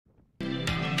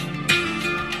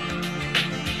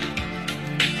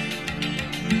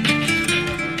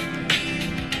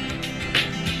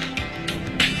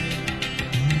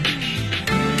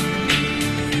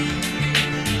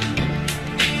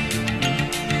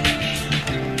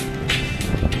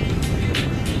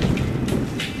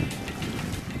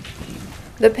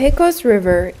The Pecos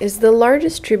River is the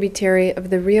largest tributary of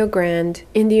the Rio Grande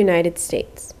in the United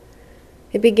States.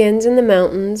 It begins in the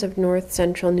mountains of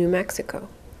north-central New Mexico.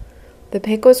 The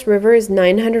Pecos River is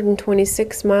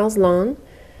 926 miles long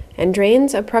and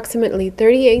drains approximately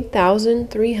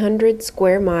 38,300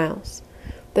 square miles.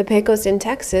 The Pecos in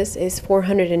Texas is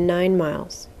 409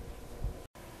 miles.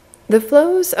 The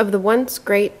flows of the once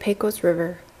great Pecos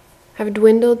River have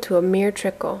dwindled to a mere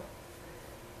trickle.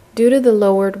 Due to the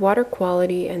lowered water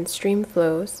quality and stream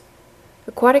flows,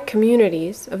 aquatic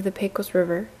communities of the Pecos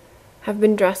River have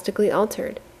been drastically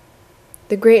altered.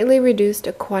 The greatly reduced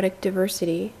aquatic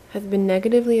diversity has been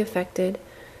negatively affected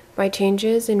by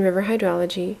changes in river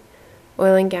hydrology,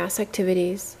 oil and gas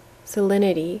activities,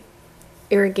 salinity,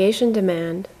 irrigation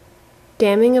demand,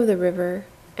 damming of the river,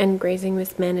 and grazing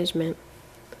mismanagement.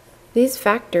 These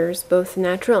factors, both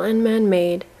natural and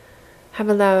man-made, have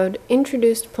allowed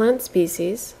introduced plant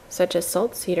species, such as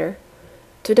salt cedar,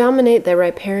 to dominate the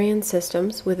riparian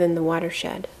systems within the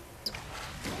watershed.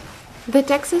 The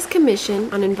Texas Commission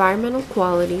on Environmental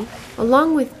Quality,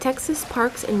 along with Texas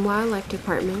Parks and Wildlife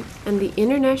Department and the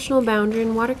International Boundary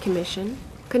and Water Commission,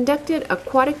 conducted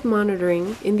aquatic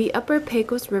monitoring in the upper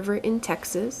Pecos River in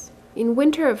Texas in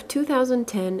winter of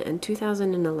 2010 and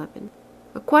 2011.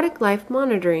 Aquatic life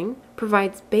monitoring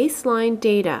provides baseline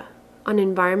data on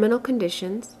environmental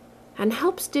conditions and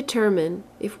helps determine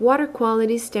if water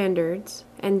quality standards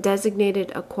and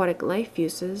designated aquatic life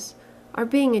uses are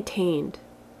being attained.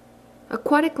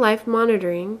 Aquatic life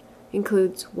monitoring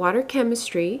includes water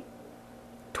chemistry,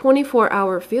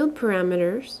 24-hour field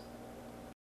parameters,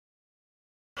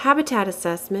 habitat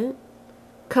assessment,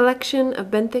 collection of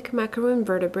benthic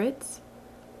macroinvertebrates,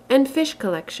 and fish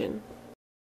collection.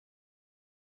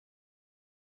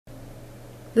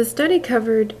 The study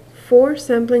covered 4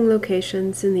 sampling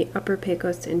locations in the upper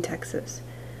Pecos in Texas.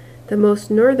 The most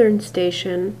northern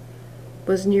station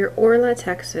was near Orla,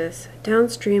 Texas,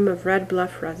 downstream of Red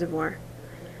Bluff Reservoir.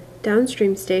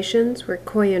 Downstream stations were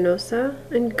Coyanosa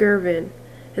and Gervin,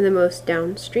 and the most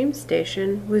downstream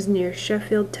station was near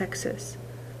Sheffield, Texas,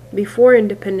 before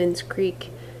Independence Creek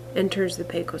enters the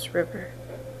Pecos River.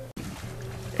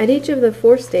 At each of the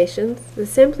 4 stations, the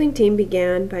sampling team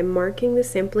began by marking the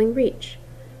sampling reach,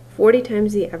 40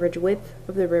 times the average width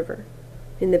of the river.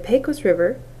 In the Pecos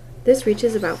River, this reach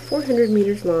is about 400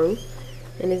 meters long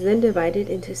and is then divided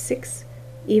into 6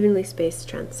 evenly spaced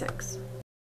transects.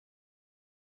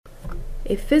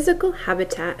 A physical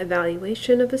habitat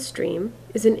evaluation of a stream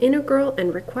is an integral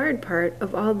and required part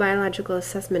of all biological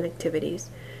assessment activities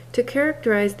to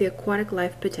characterize the aquatic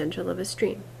life potential of a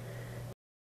stream.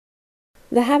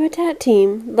 The habitat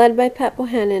team, led by Pat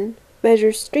Bohannon,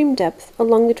 measures stream depth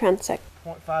along the transect.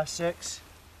 0.56.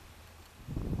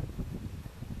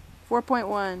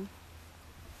 4.1.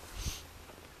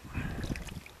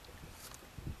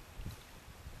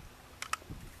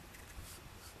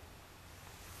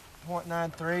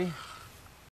 0.93.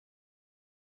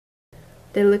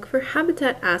 They look for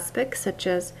habitat aspects such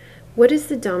as what is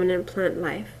the dominant plant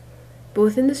life,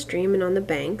 both in the stream and on the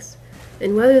banks,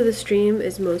 and whether the stream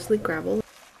is mostly gravel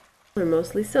or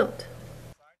mostly silt.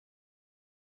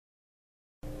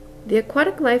 The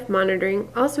aquatic life monitoring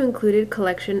also included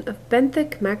collection of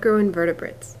benthic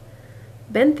macroinvertebrates.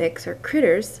 Benthics are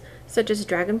critters such as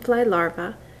dragonfly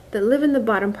larvae that live in the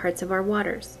bottom parts of our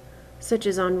waters, such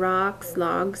as on rocks,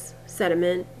 logs,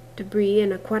 sediment, debris,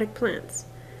 and aquatic plants.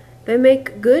 They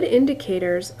make good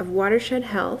indicators of watershed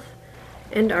health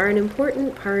and are an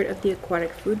important part of the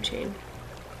aquatic food chain.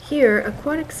 Here,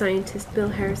 aquatic scientist Bill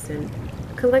Harrison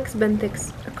collects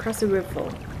benthics across a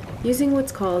riffle using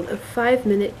what's called a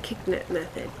 5-minute kicknet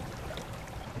method.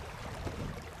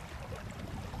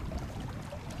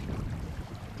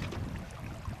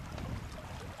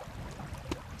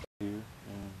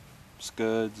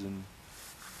 Scuds and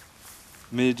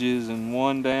midges and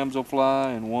 1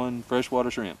 damselfly and 1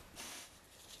 freshwater shrimp.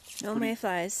 No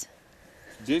mayflies.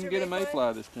 Didn't get a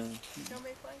mayfly this time.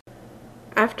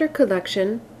 After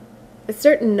collection, a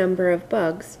certain number of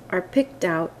bugs are picked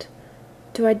out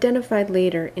to identify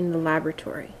later in the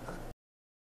laboratory.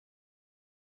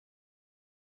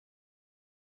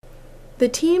 The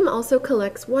team also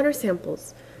collects water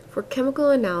samples for chemical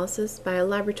analysis by a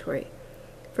laboratory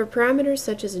for parameters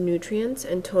such as nutrients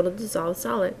and total dissolved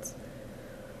solids.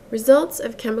 Results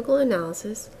of chemical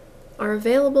analysis are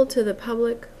available to the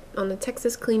public on the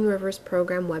Texas Clean Rivers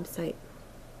Program website.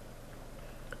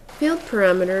 Field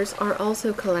parameters are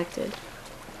also collected.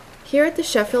 Here at the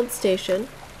Sheffield station,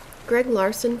 Greg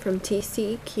Larson from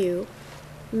TCEQ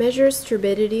measures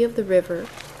turbidity of the river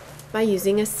by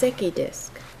using a Secchi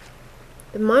disc.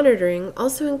 The monitoring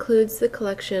also includes the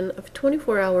collection of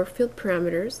 24-hour field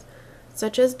parameters,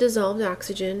 such as dissolved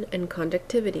oxygen and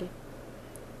conductivity.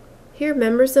 Here,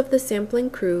 members of the sampling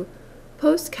crew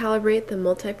post-calibrate the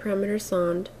multi-parameter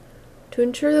sonde to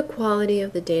ensure the quality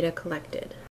of the data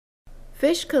collected.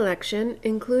 Fish collection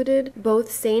included both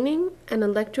seining and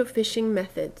electrofishing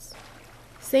methods.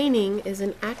 Seining is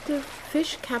an active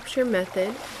fish capture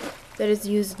method that is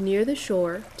used near the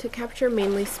shore to capture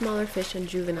mainly smaller fish and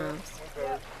juveniles.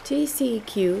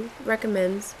 TCEQ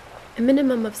recommends a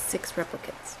minimum of 6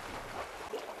 replicates.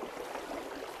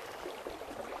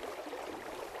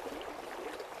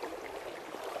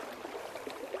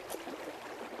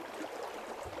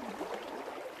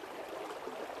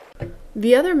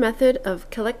 The other method of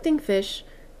collecting fish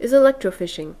is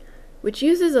electrofishing, which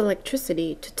uses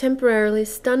electricity to temporarily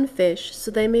stun fish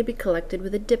so they may be collected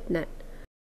with a dip net.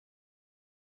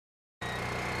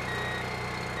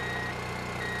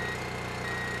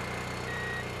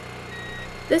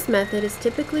 This method is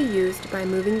typically used by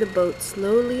moving the boat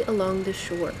slowly along the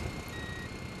shore.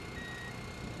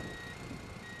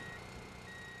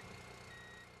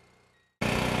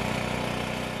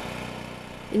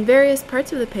 In various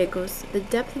parts of the Pecos, the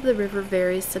depth of the river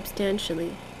varies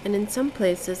substantially, and in some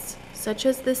places, such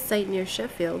as this site near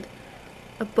Sheffield,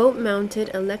 a boat-mounted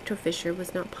electrofisher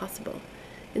was not possible.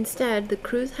 Instead, the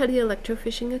crews had the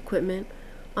electrofishing equipment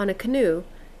on a canoe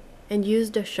and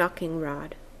used a shocking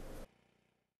rod.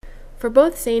 For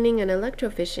both seining and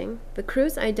electrofishing, the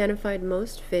crews identified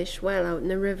most fish while out in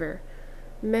the river,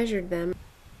 measured them,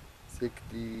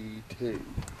 62.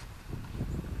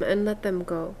 and let them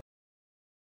go.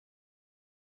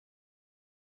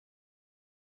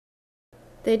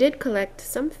 They did collect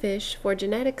some fish for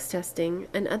genetics testing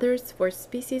and others for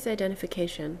species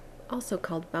identification, also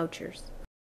called vouchers.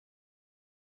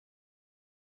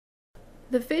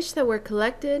 The fish that were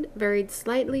collected varied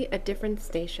slightly at different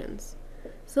stations.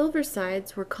 Silver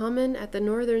sides were common at the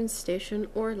northern station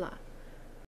Orla.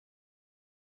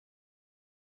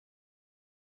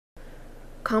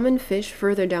 Common fish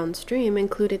further downstream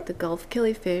included the Gulf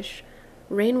killifish,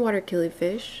 rainwater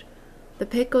killifish, the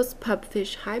Pecos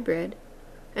pupfish hybrid,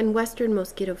 and western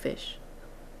mosquito fish.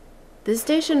 The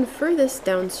station furthest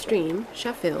downstream,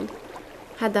 Sheffield,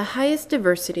 had the highest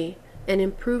diversity and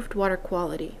improved water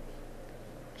quality.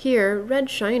 Here, red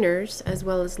shiners, as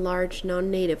well as large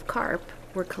non-native carp,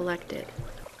 were collected.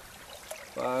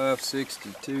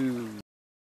 562.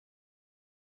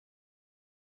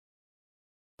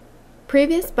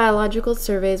 Previous biological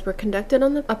surveys were conducted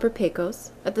on the Upper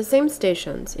Pecos at the same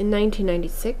stations in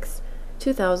 1996,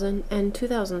 2000, and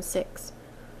 2006.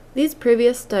 These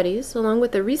previous studies, along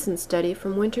with the recent study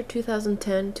from winter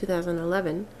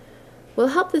 2010-2011, will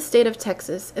help the state of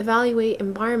Texas evaluate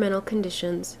environmental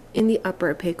conditions in the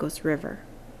Upper Pecos River.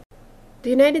 The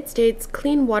United States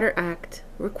Clean Water Act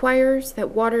requires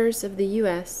that waters of the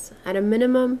U.S., at a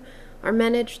minimum, are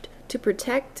managed to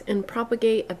protect and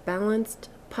propagate a balanced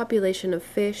population of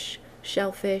fish,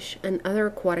 shellfish, and other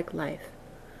aquatic life.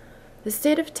 The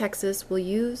state of Texas will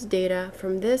use data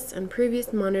from this and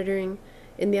previous monitoring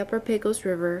in the Upper Pecos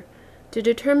River to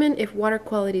determine if water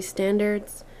quality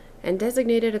standards and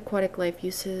designated aquatic life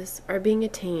uses are being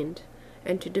attained,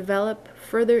 and to develop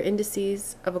further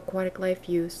indices of aquatic life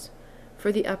use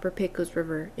for the Upper Pecos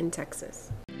River in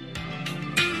Texas.